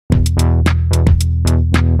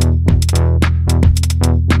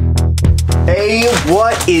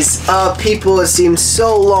What is up, people? It seems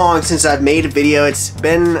so long since I've made a video. It's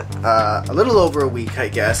been a little over a week, I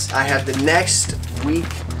guess. I have the next week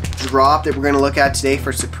drop that we're going to look at today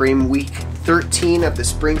for Supreme Week 13 of the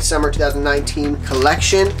Spring Summer 2019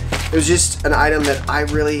 collection. It was just an item that I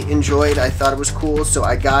really enjoyed. I thought it was cool, so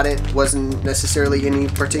I got it. Wasn't necessarily any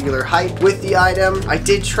particular hype with the item. I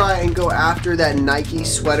did try and go after that Nike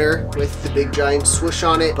sweater with the big giant swoosh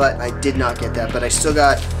on it, but I did not get that. But I still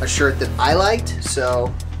got a shirt that I liked,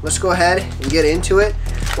 so let's go ahead and get into it.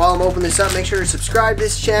 While I'm opening this up, make sure to subscribe to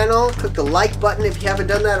this channel. Click the like button if you haven't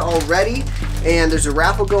done that already. And there's a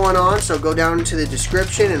raffle going on, so go down into the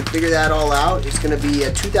description and figure that all out. It's going to be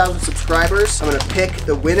 2,000 subscribers. I'm going to pick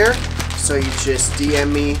the winner. So you just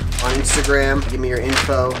DM me on Instagram, give me your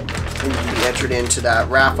info, and you can be entered into that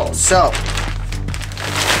raffle. So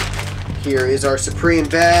here is our Supreme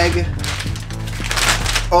bag.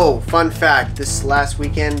 Oh, fun fact, this last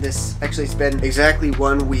weekend, it's been exactly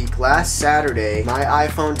 1 week. Last Saturday, my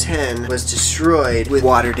iPhone 10 was destroyed with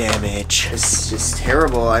water damage. It's just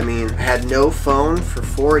terrible. I mean, I had no phone for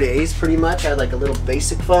 4 days pretty much. I had like a little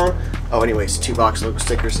basic phone. Oh, anyways, 2 box logo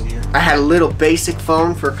stickers in here. I had a little basic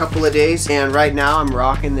phone for a couple of days, and right now I'm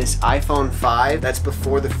rocking this iPhone 5. That's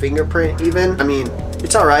before the fingerprint even. I mean,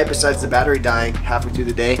 it's all right besides the battery dying halfway through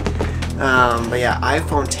the day. But yeah,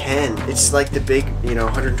 iPhone 10, it's like the big,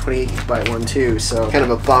 128 gigabyte one too, so kind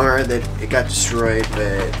of a bummer that it got destroyed,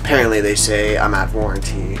 but apparently they say I'm out of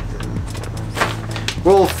warranty.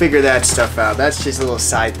 We'll figure that stuff out. That's just a little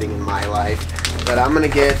side thing in my life. But I'm gonna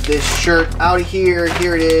get this shirt out of here.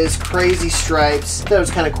 Here it is, crazy stripes. That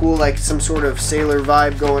was kind of cool, like some sort of sailor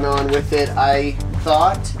vibe going on with it, I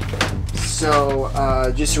thought. So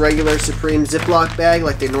just a regular Supreme Ziploc bag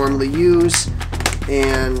like they normally use.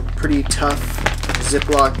 And pretty tough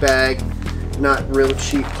Ziploc bag, not real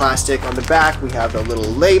cheap plastic. On the back we have the little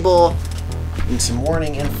label and some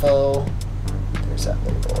warning info. There's that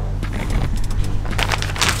label.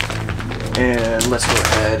 And let's go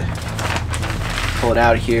ahead, pull it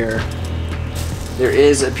out of here. There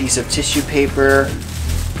is a piece of tissue paper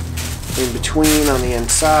in between on the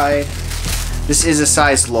inside. This is a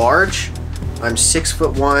size large. I'm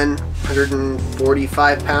 6'1",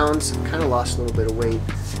 145 pounds. Kind of lost a little bit of weight.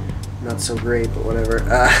 Not so great, but whatever.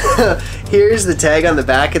 Here's the tag on the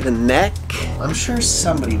back of the neck. I'm sure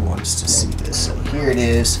somebody wants to see this. So here it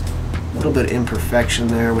is. A little bit of imperfection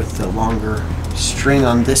there with the longer string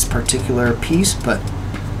on this particular piece, but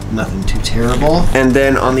nothing too terrible. And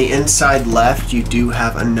then on the inside left, you do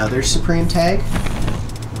have another Supreme tag.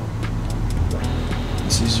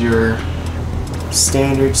 This is your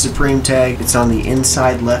standard Supreme tag. It's on the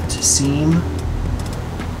inside left seam.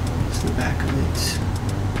 It's the back of it.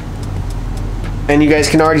 And you guys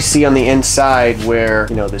can already see on the inside where,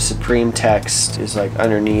 the Supreme text is like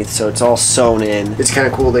underneath, so it's all sewn in. It's kind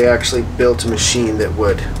of cool. They actually built a machine that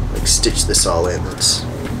would like stitch this all in. That's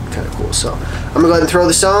kind of cool. So I'm gonna go ahead and throw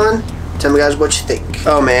this on. Tell me guys what you think.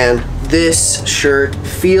 Oh man, this shirt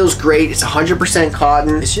feels great. It's 100%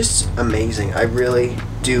 cotton. It's just amazing. I really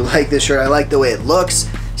do like this shirt. I like the way it looks.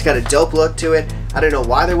 It's got a dope look to it. I don't know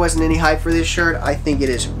why there wasn't any hype for this shirt. I think it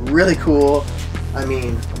is really cool. I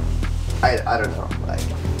mean, I don't know. Like,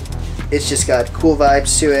 it's just got cool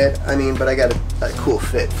vibes to it. I mean, but I got a cool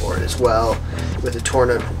fit for it as well, with the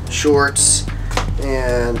torn up shorts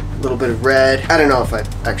and a little bit of red. I don't know if I'd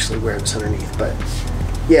actually wear this underneath, but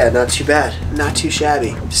yeah, not too bad, not too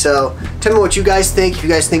shabby. So tell me what you guys think. If you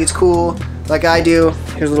guys think it's cool like I do.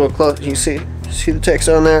 Here's a little close. You see the text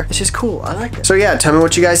on there? It's just cool. I like it. So yeah, tell me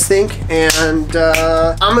what you guys think, and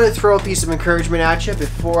I'm gonna throw a piece of encouragement at you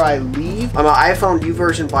before I leave. My iPhone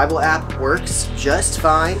YouVersion Bible app works just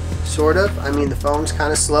fine, sort of. I mean, the phone's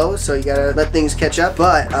kind of slow, so you gotta let things catch up,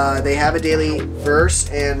 but they have a daily verse,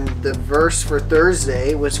 and the verse for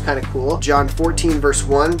Thursday was kind of cool. John 14 verse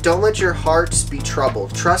 1, don't let your hearts be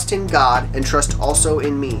troubled. Trust in God and trust also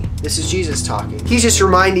in me. This is Jesus talking. He's just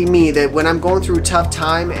reminding me that when I'm going through a tough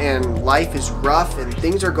time and life is rough and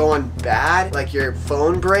things are going bad, like your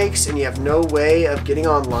phone breaks and you have no way of getting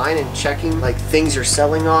online and checking like things you're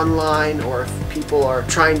selling online, or if people are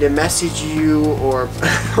trying to message you or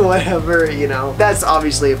whatever, that's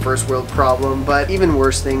obviously a first world problem. But even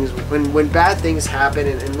worse things, when bad things happen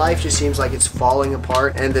and life just seems like it's falling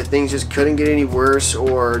apart and that things just couldn't get any worse,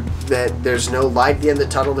 or that there's no light at the end of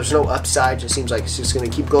the tunnel, there's no upside, just seems like it's just going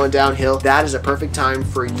to keep going downhill, that is a perfect time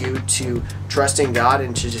for you to trusting God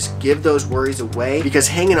and to just give those worries away, because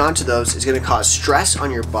hanging on to those is going to cause stress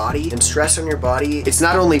on your body, and stress on your body, it's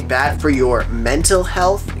not only bad for your mental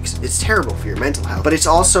health, it's terrible for your mental health, but it's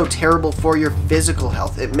also terrible for your physical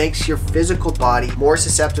health. It makes your physical body more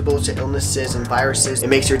susceptible to illnesses and viruses. It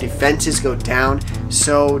makes your defenses go down.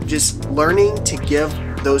 So just learning to give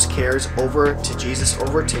those cares over to Jesus,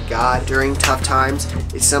 over to God during tough times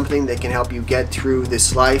is something that can help you get through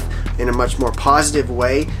this life in a much more positive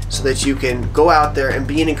way, so that you can go out there and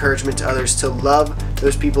be an encouragement to others, to love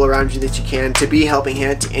those people around you that you can, to be a helping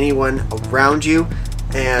hand to anyone around you.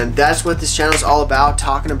 And that's what this channel is all about,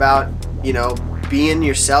 talking about, you know, being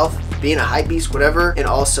yourself, being a hype beast, whatever, and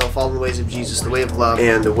also following the ways of Jesus, the way of love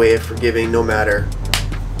and the way of forgiving, no matter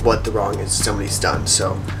what the wrong is somebody's done.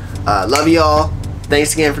 So love you all.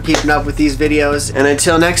 Thanks again for keeping up with these videos, and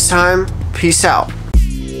until next time, peace out.